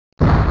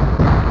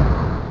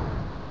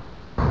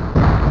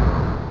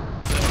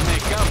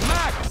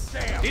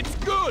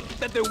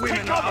Get the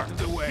women out of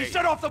the way. He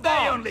set off the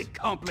bomb. They only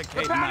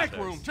complicate The panic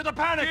matters. room! To the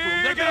panic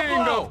room! They're gonna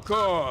Kidding, blow! of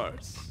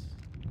course.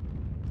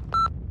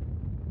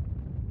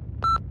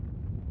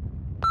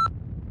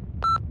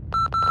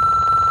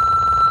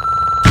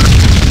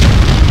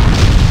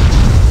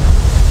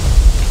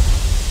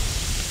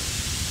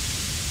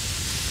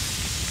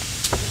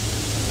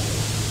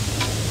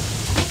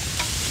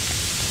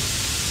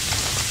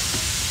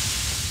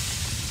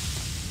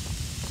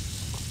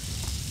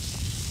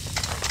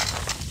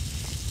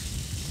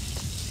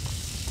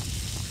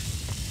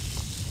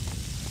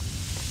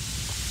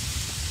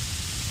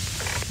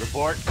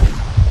 Report.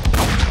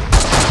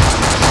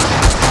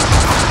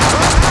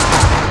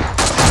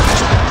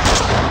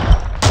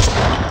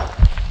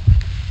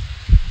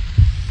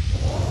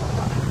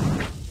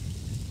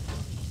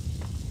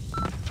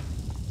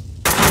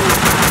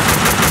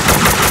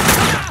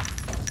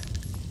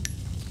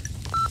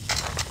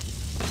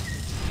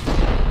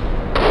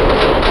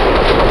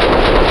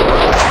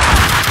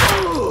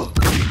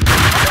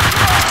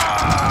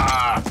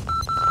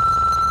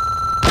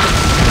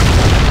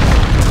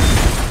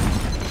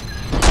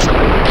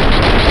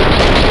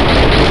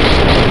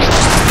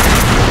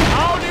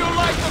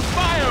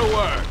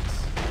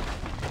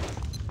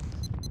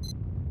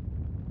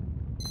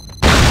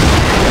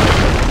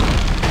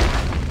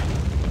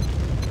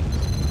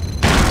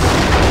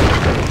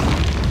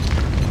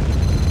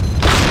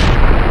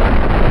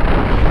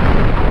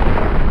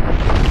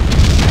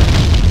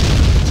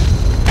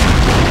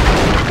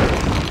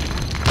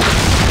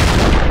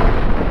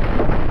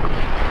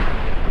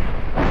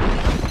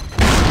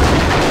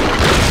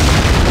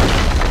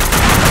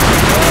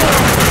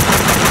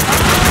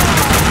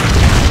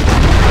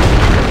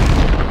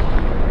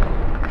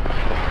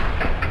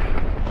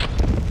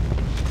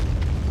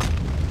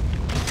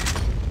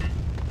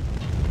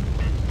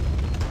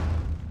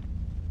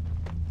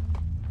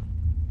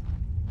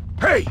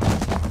 Hey!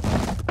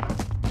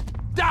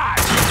 Die!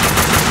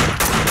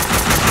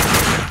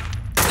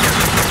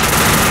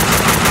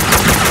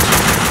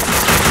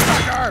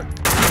 Sucker!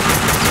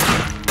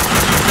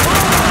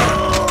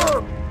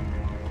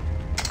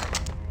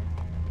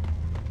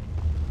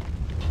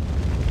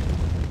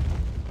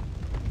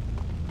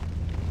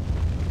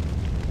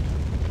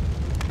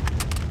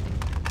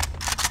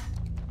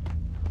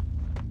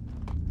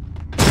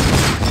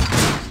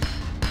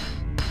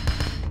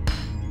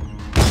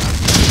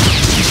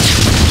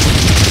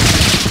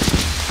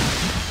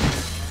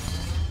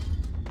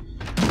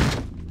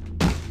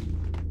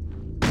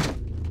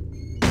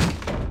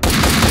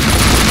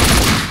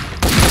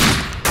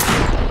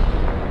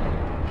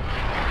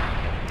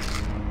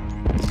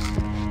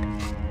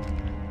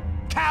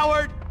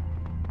 Coward!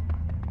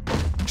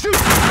 Shoot!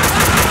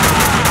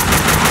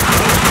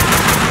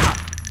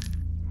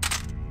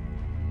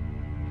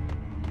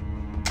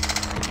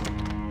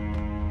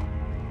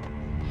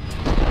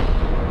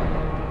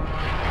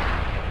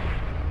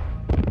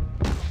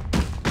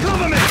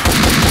 Cover me!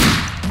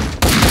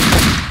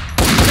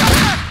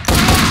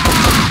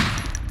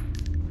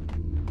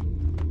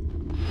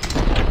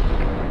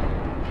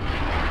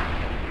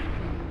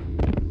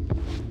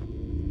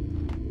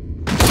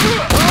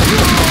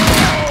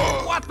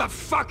 What the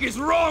fuck is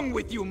wrong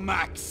with you,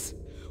 Max?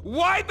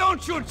 Why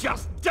don't you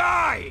just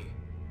die?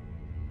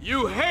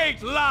 You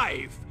hate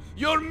life.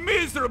 You're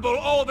miserable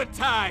all the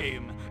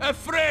time.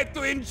 Afraid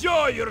to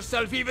enjoy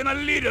yourself even a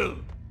little.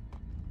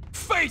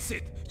 Face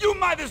it, you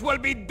might as well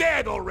be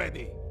dead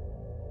already.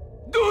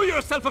 Do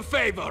yourself a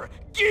favor.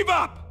 Give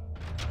up.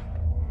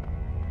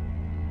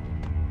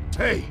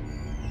 Hey.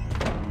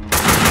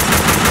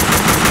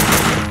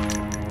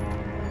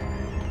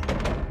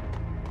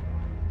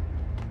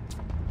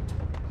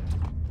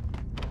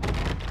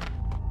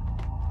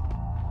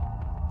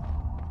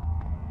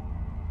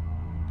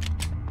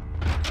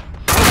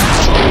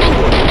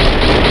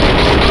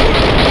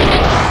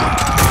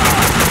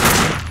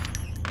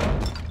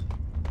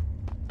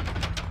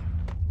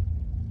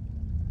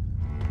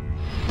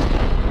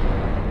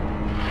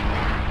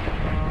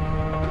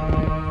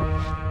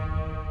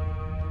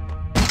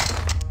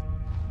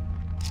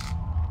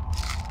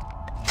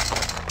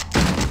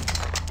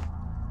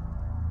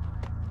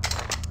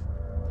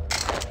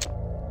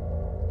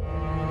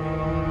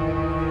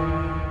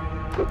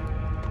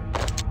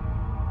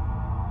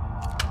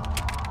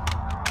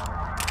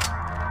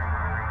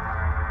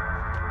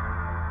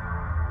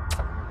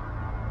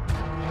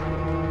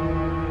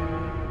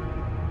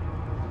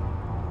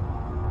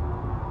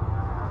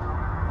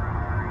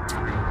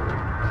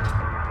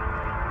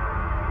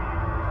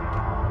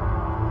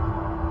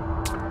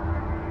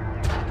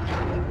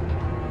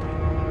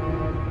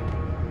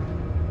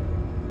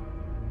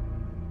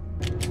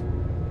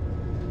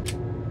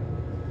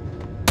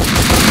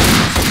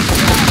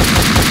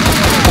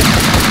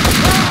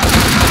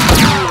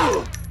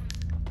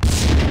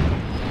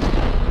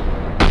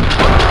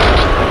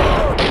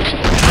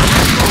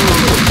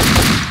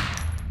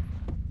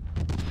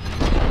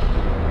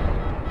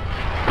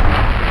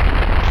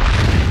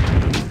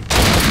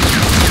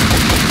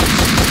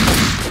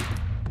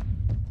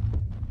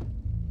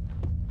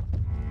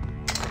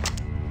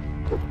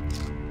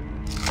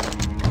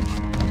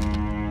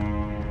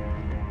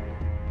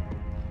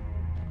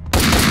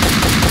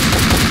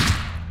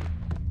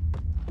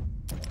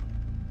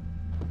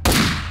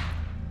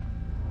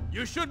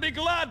 You should be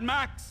glad,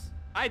 Max.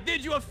 I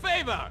did you a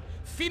favor.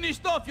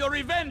 Finished off your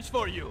revenge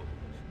for you.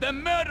 The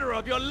murderer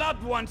of your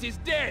loved ones is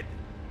dead.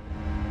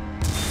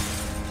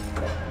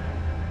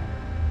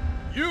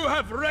 You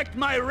have wrecked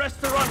my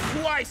restaurant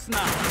twice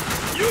now.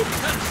 You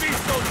can be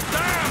so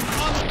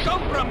damn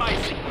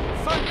uncompromising,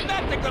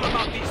 fanatical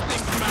about these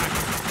things,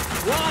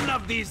 Max. One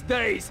of these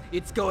days,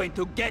 it's going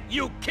to get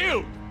you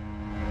killed.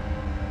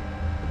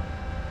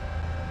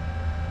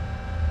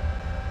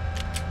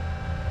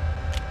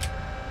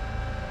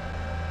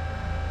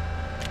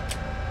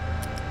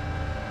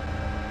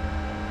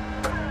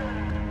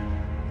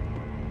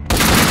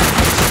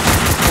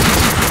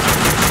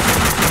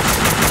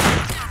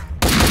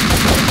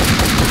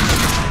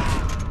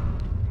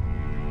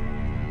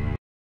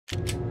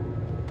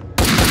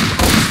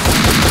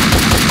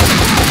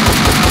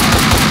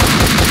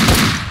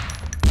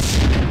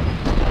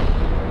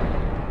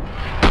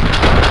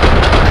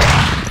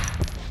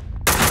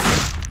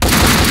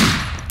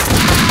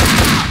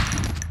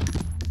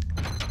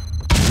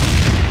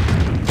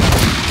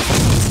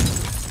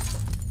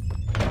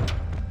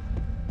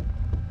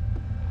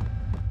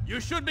 You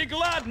should be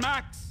glad,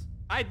 Max.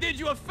 I did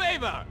you a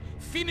favor.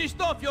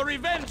 Finished off your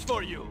revenge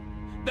for you.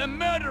 The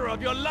murderer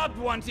of your loved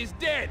ones is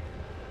dead.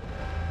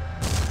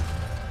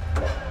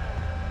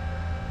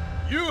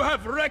 You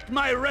have wrecked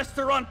my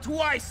restaurant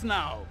twice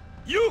now.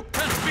 You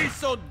can be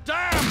so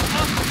damn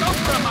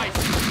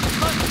uncompromising,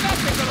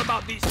 fanatical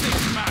about these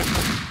things, Max.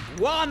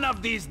 One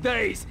of these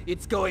days,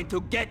 it's going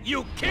to get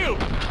you killed.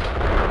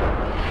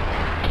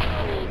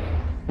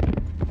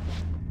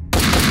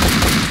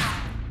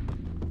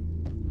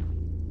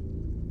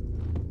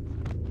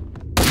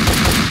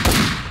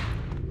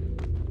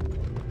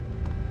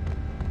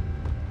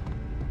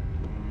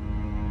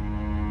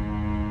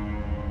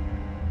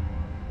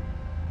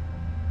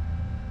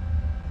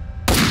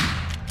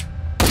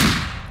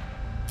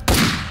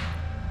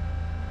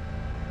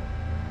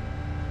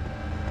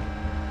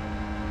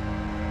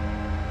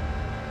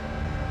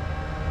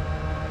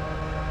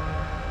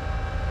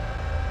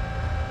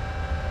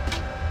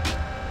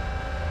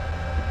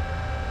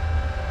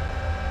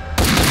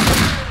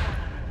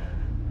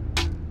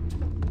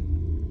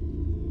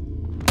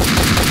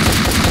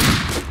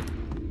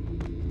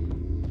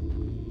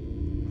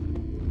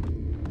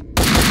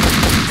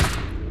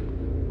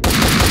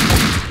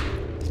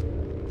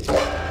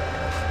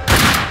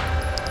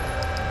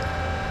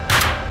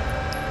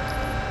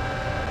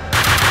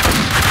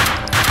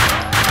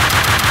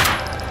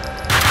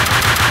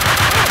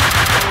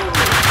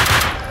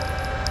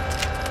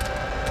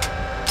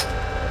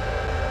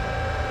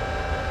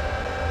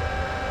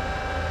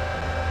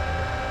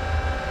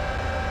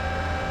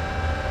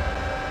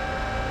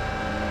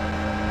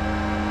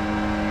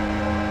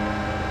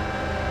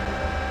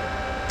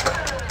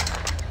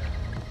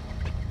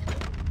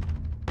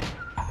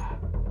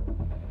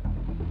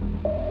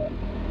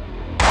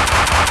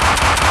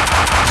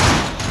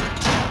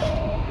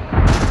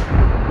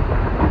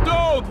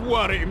 Don't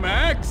worry,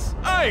 Max.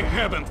 I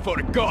haven't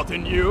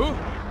forgotten you.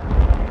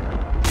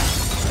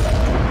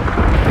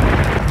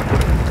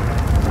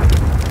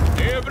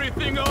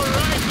 Everything all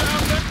right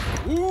down there?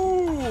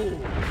 Ooh,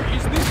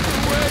 is this the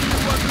way you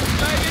want to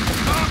play it?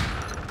 Huh?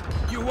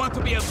 You want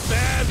to be a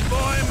bad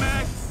boy,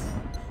 Max?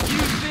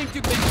 You think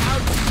you can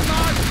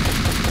outsmart me?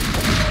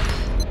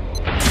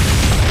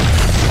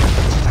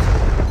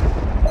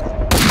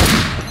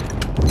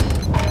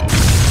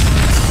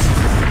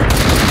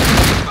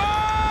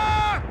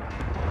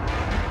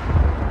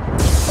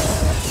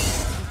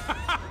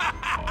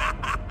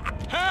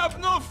 Have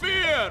no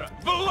fear!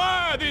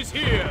 Vlad is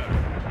here!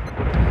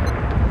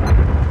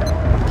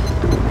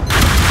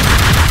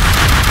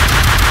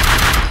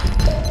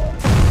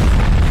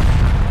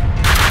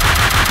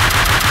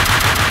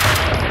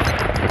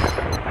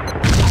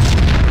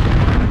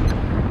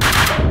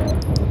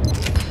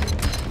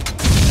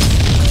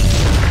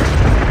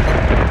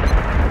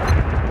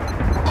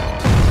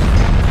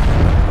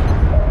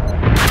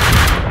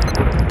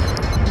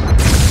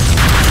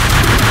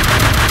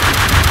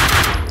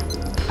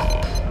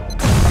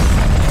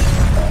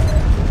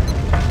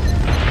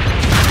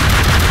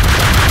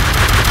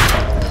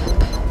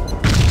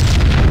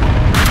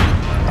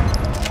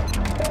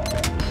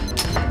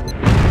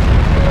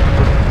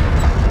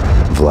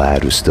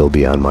 Vlad was still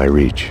beyond my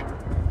reach,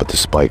 but the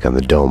spike on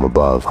the dome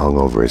above hung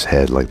over his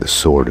head like the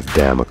sword of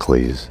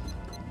Damocles.